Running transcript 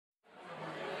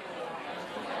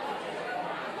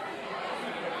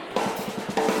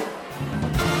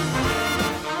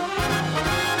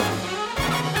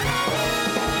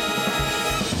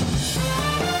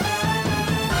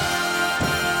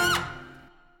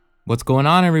What's going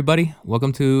on, everybody?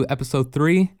 Welcome to episode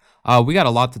 3. We got a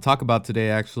lot to talk about today,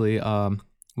 actually,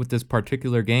 with this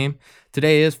particular game.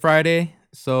 Today is Friday,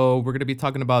 so we're going to be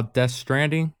talking about Death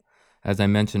Stranding, as I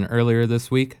mentioned earlier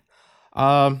this week.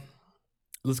 Um,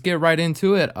 let's get right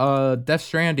into it. Death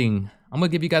Stranding. I'm going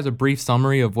to give you guys a brief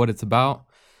summary of what it's about.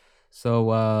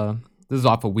 So, this is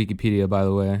off of Wikipedia, by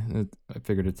the way. I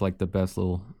figured it's like the best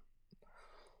little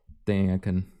thing I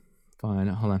can find.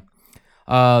 Hold on.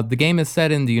 The game is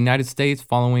set in the United States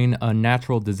following a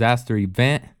natural disaster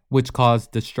event, which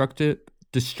caused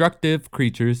destructive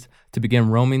creatures to begin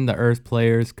roaming the Earth.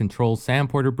 Players control Sam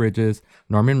Porter Bridges,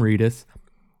 Norman Reedus,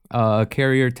 a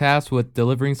carrier tasked with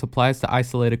delivering supplies to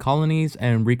isolated colonies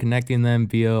and reconnecting them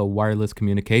via a wireless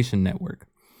communication network.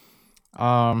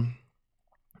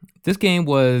 This game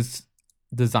was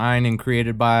designed and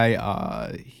created by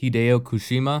Hideo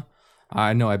Kojima.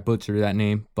 I know I butchered that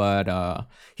name, but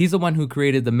he's the one who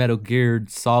created the Metal Gear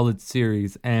Solid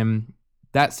series, and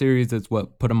that series is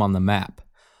what put him on the map.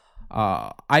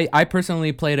 I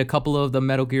personally played a couple of the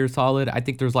Metal Gear Solid. I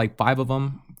think there's like 4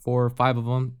 or 5 of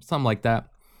them, something like that.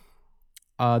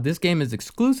 This game was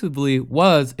exclusively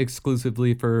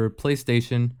for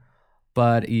PlayStation,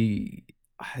 but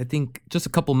I think just a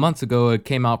couple months ago it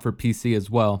came out for PC as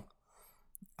well.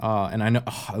 And I know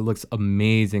it looks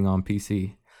amazing on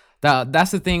PC. That's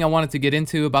the thing I wanted to get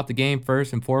into about the game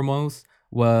first and foremost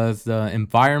was the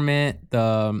environment,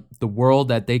 the world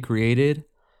that they created.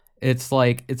 It's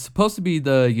like it's supposed to be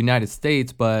the United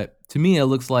States, but to me it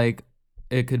looks like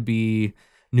it could be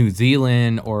New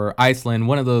Zealand or Iceland,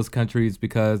 one of those countries,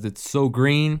 because it's so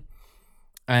green.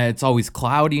 It's always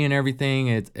cloudy and everything.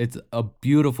 It's a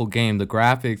beautiful game. The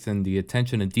graphics and the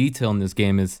attention to detail in this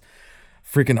game is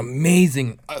freaking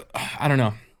amazing. I don't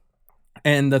know.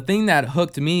 And the thing that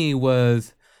hooked me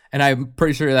was, and I'm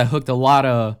pretty sure that hooked a lot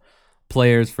of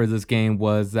players for this game,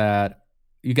 was that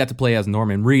you got to play as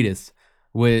Norman Reedus,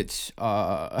 which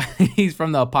he's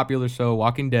from the popular show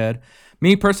Walking Dead.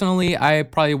 Me personally, I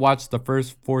probably watched the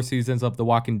first 4 seasons of The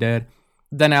Walking Dead.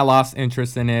 Then I lost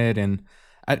interest in it, and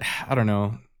I don't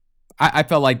know. I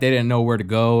felt like they didn't know where to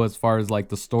go as far as like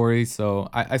the story, so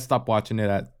I stopped watching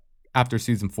it after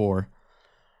season 4.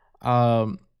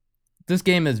 This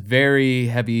game is very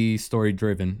heavy story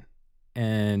driven,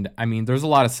 and I mean there's a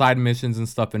lot of side missions and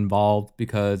stuff involved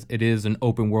because it is an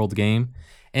open world game,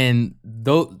 and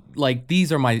though like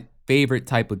these are my favorite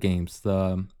type of games,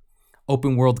 the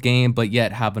open world game but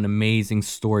yet have an amazing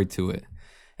story to it.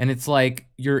 And it's like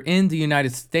you're in the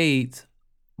United States,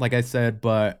 like I said,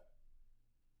 but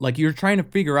like you're trying to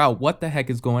figure out what the heck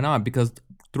is going on, because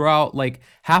throughout like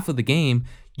half of the game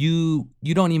you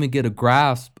don't even get a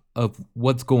grasp of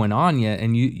what's going on yet,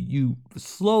 and you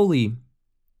slowly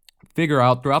figure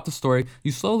out throughout the story,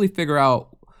 you slowly figure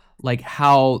out like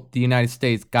how the United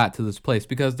States got to this place,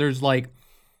 because there's like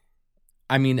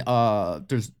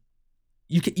there's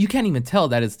you can't even tell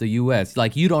that it's the US.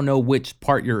 Like you don't know which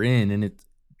part you're in, and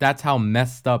that's how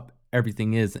messed up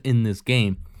everything is in this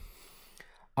game.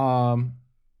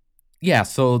 Yeah,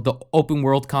 so the open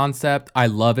world concept, I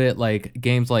love it. Like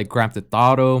games like Grand Theft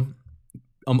Auto,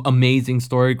 amazing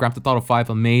story. Grand Theft Auto 5,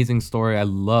 amazing story. I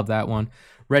love that one.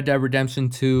 Red Dead Redemption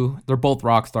 2, they're both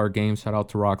Rockstar games. Shout out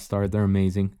to Rockstar, they're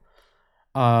amazing.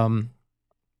 I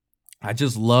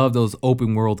just love those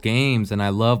open world games, and I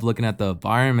love looking at the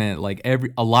environment. Like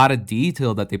a lot of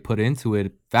detail that they put into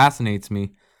it fascinates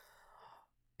me.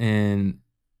 And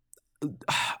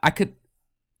I could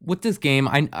with this game,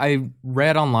 I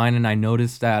read online and I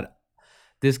noticed that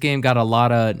this game got a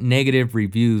lot of negative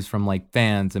reviews from like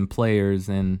fans and players,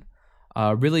 and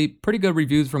really pretty good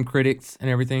reviews from critics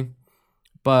and everything.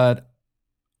 But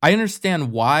I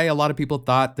understand why a lot of people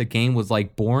thought the game was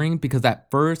like boring, because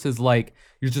at first is like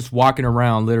you're just walking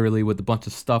around literally with a bunch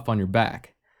of stuff on your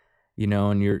back,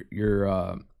 and you're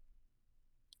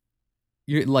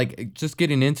like just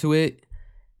getting into it.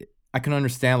 I can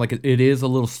understand like it is a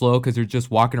little slow because you're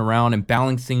just walking around and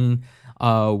balancing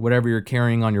whatever you're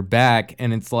carrying on your back,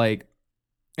 and it's like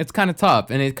it's kind of tough,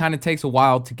 and it kind of takes a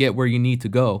while to get where you need to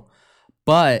go.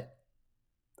 But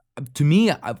for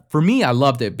me, I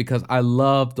loved it because I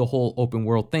love the whole open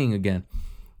world thing again,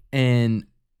 and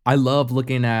I love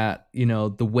looking at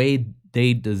the way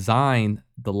they design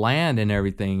the land and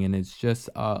everything, and it's just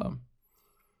and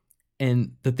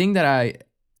the thing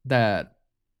that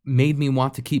made me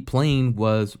want to keep playing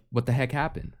was what the heck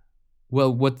happened.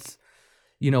 Well,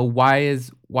 why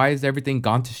is everything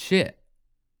gone to shit?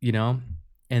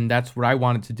 And that's what I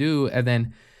wanted to do. And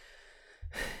then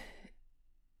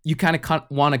you kind of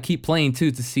want to keep playing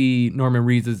too to see Norman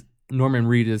Reedus'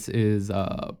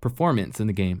 performance in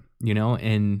the game,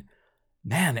 and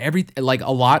man, like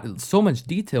a lot, so much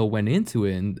detail went into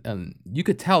it, and you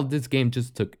could tell this game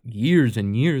just took years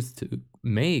and years to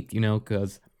make,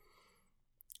 because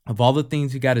of all the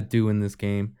things you got to do in this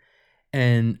game.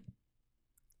 And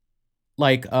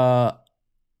like I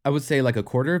would say like a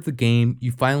quarter of the game,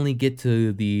 you finally get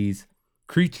to these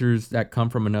creatures that come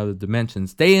from another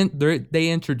dimensions. They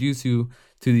introduce you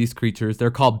to these creatures. They're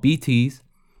called BTs.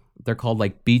 They're called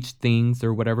like beach things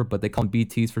or whatever, but they call them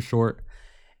BTs for short.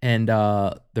 And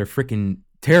they're freaking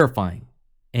terrifying.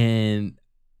 And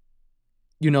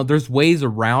there's ways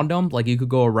around them. Like you could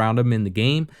go around them in the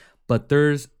game, but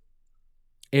there's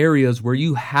areas where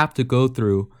you have to go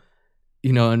through,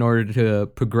 in order to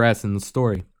progress in the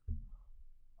story.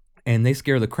 And they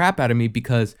scare the crap out of me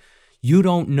because you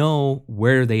don't know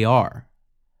where they are.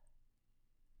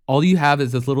 All you have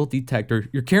is this little detector.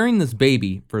 You're carrying this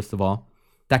baby, first of all,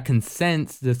 that can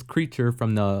sense this creature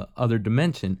from the other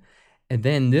dimension. And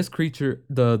then this creature,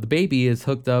 the baby is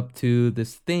hooked up to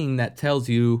this thing that tells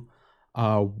you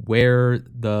where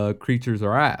the creatures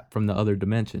are at from the other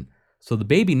dimension. So the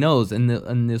baby knows,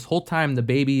 and this whole time the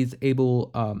baby's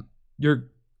able, you're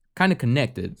kind of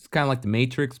connected. It's kind of like the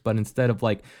Matrix, but instead of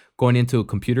like going into a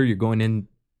computer, you're going in.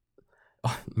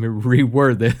 Oh, let me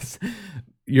reword this.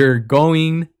 You're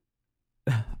going.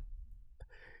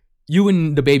 You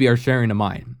and the baby are sharing a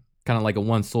mind, kind of like a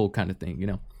one soul kind of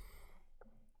thing.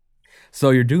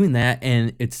 So you're doing that,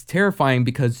 and it's terrifying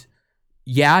because,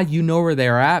 yeah, you know where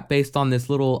they're at based on this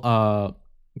little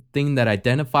thing that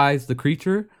identifies the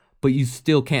creature, but you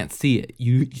still can't see it.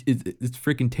 It's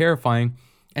freaking terrifying.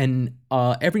 And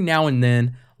every now and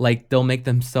then, like they'll make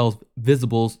themselves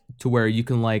visible to where you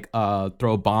can like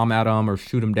throw a bomb at them or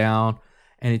shoot them down,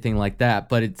 anything like that.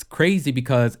 But it's crazy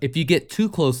because if you get too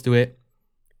close to it,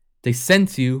 they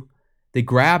sense you, they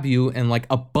grab you, and like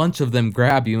a bunch of them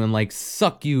grab you and like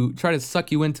try to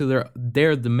suck you into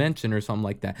their dimension or something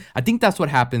like that. I think that's what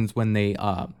happens when they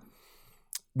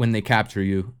capture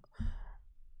you.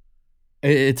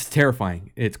 It's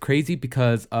terrifying. It's crazy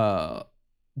because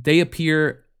they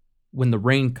appear when the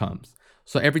rain comes.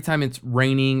 So every time it's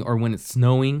raining or when it's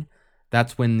snowing,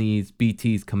 that's when these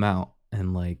BTs come out,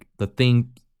 and like the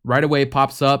thing right away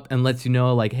pops up and lets you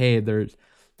know like, hey, there's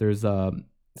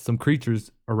some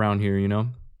creatures around here.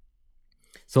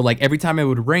 So like every time it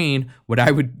would rain, what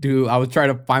I would do, I would try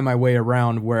to find my way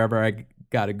around wherever I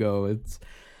gotta go.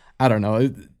 I don't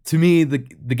know. To me, the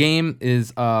game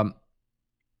is it's a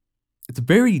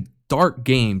very dark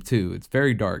game too. It's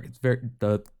very dark. It's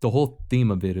the whole theme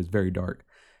of it is very dark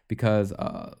because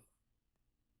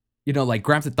like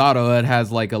Grand Theft Auto, it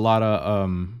has like a lot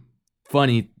of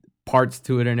funny parts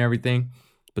to it and everything,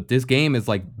 but this game is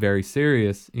like very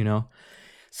serious.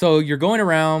 So you're going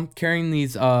around carrying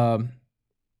these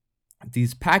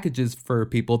packages for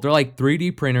people. They're like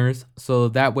 3D printers, so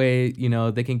that way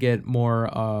they can get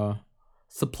more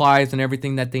supplies and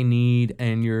everything that they need,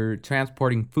 and you're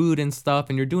transporting food and stuff,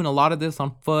 and you're doing a lot of this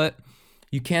on foot.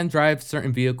 You can drive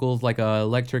certain vehicles like a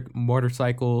electric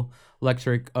motorcycle,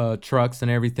 electric trucks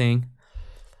and everything,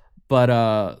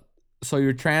 but so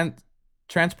you're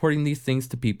transporting these things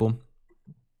to people,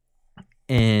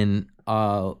 and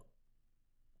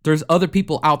there's other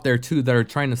people out there too that are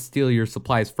trying to steal your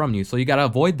supplies from you. So you got to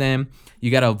avoid them.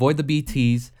 You got to avoid the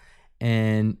BTs,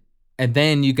 and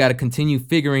then you got to continue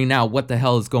figuring out what the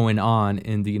hell is going on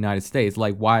in the United States.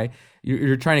 Like why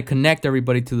you're trying to connect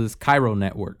everybody to this Cairo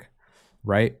network,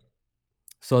 right?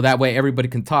 So that way everybody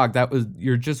can talk.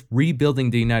 You're just rebuilding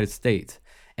the United States.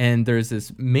 And there's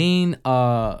this main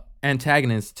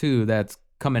antagonist too that's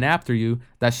coming after you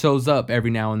that shows up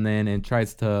every now and then and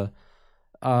tries to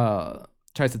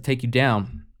take you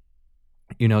down.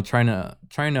 Trying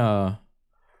to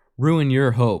ruin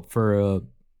your hope for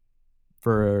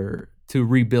to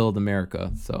rebuild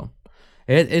America. So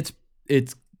it's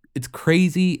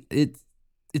crazy.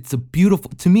 It's a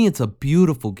beautiful, to me it's a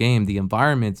beautiful game. The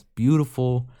environment's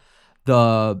beautiful.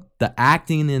 The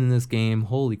acting in this game,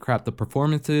 holy crap, the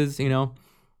performances,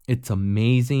 it's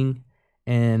amazing.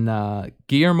 And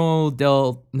Guillermo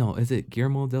del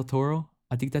Toro?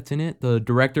 I think that's in it. The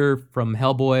director from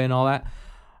Hellboy and all that.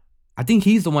 I think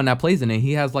he's the one that plays in it.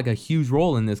 He has like a huge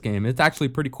role in this game. It's actually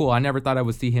pretty cool. I never thought I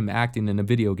would see him acting in a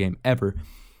video game ever.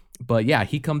 But yeah,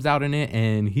 he comes out in it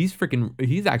and he's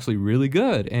actually really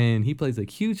good. And he plays a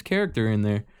huge character in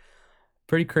there.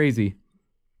 Pretty crazy.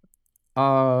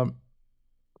 Yeah,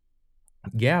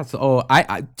 so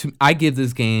I give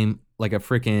this game like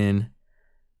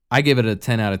I give it a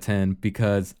 10 out of 10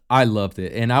 because I loved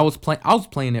it. And I was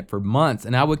playing it for months,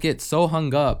 and I would get so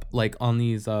hung up like on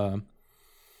these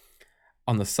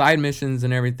on the side missions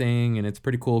and everything, and it's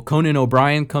pretty cool. Conan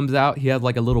O'Brien comes out. He has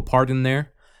like a little part in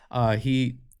there.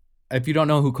 He, if you don't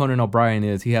know who Conan O'Brien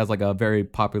is, he has like a very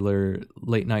popular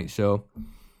late night show.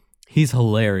 He's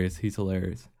hilarious. He's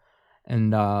hilarious.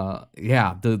 And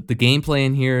yeah, the gameplay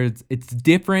in here, it's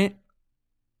different,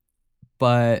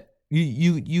 but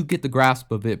you get the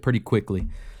grasp of it pretty quickly.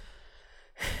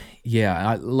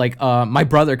 Yeah, my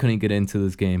brother couldn't get into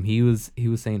this game. He was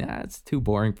saying, it's too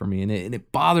boring for me, and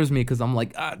it bothers me because I'm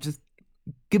like, just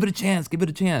give it a chance, give it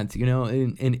a chance,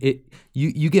 and it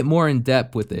you get more in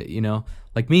depth with it,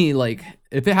 Like me, like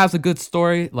if it has a good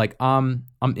story, like I'm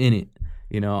in it,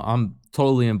 I'm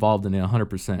totally involved in it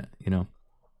 100%,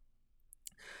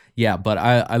 Yeah, but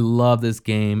I love this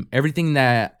game. Everything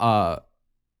that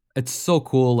it's so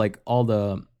cool, like all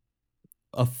the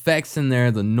effects in there,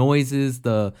 the noises,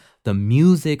 the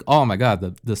music. Oh my god,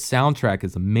 the soundtrack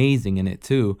is amazing in it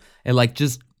too. It like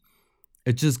just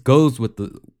it just goes with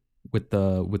the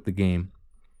game.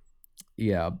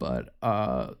 Yeah, but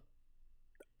I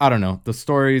don't know. The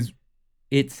stories,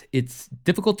 it's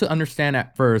difficult to understand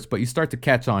at first, but you start to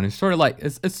catch on. It's sort of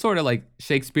like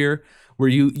Shakespeare, where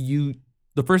you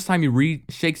the first time you read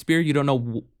Shakespeare, you don't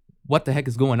know what the heck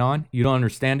is going on. You don't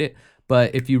understand it.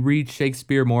 But if you read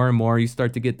Shakespeare more and more, you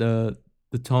start to get the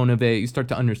tone of it. You start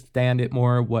to understand it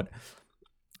more. What's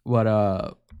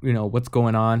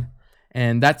going on,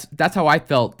 and that's how I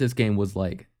felt this game was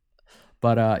like.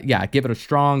 But yeah, give it a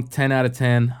strong 10 out of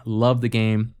 10. Love the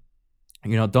game.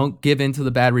 Don't give in to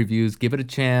the bad reviews. Give it a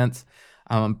chance.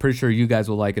 I'm pretty sure you guys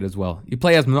will like it as well. You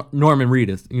play as Norman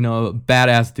Reedus, a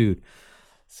badass dude.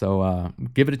 So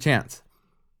give it a chance.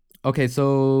 Okay,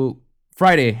 so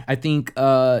Friday, I think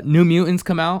New Mutants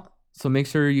come out. So make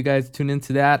sure you guys tune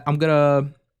into that.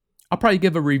 I'll probably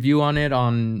give a review on it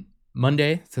on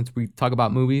Monday since we talk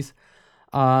about movies.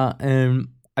 And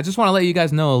I just want to let you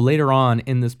guys know later on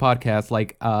in this podcast,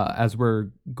 like as we're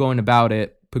going about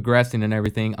it, progressing and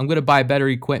everything, I'm gonna buy better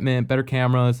equipment, better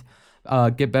cameras,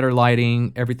 get better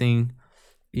lighting, everything.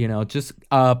 Just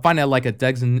find out like a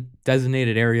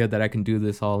designated area that I can do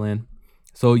this all in.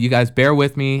 So you guys bear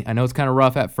with me. I know it's kind of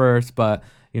rough at first, but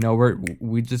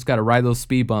we just got to ride those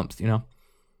speed bumps.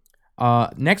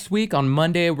 Next week on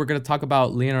Monday we're gonna talk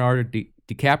about Leonardo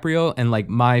DiCaprio and like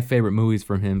my favorite movies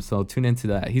from him. So tune into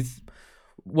that. He's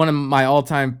one of my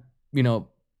all-time,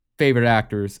 favorite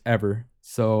actors ever.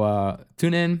 So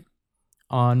tune in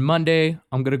on Monday.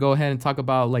 I'm gonna go ahead and talk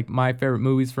about like my favorite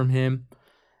movies from him,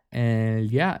 and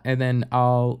yeah, and then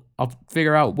I'll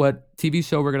figure out what TV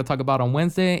show we're gonna talk about on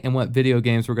Wednesday and what video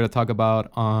games we're gonna talk about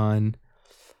on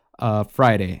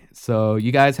Friday. So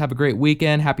you guys have a great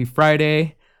weekend. Happy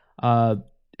Friday.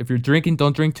 If you're drinking,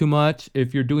 don't drink too much.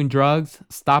 If you're doing drugs,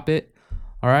 stop it.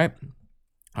 All right.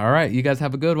 All right. You guys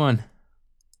have a good one.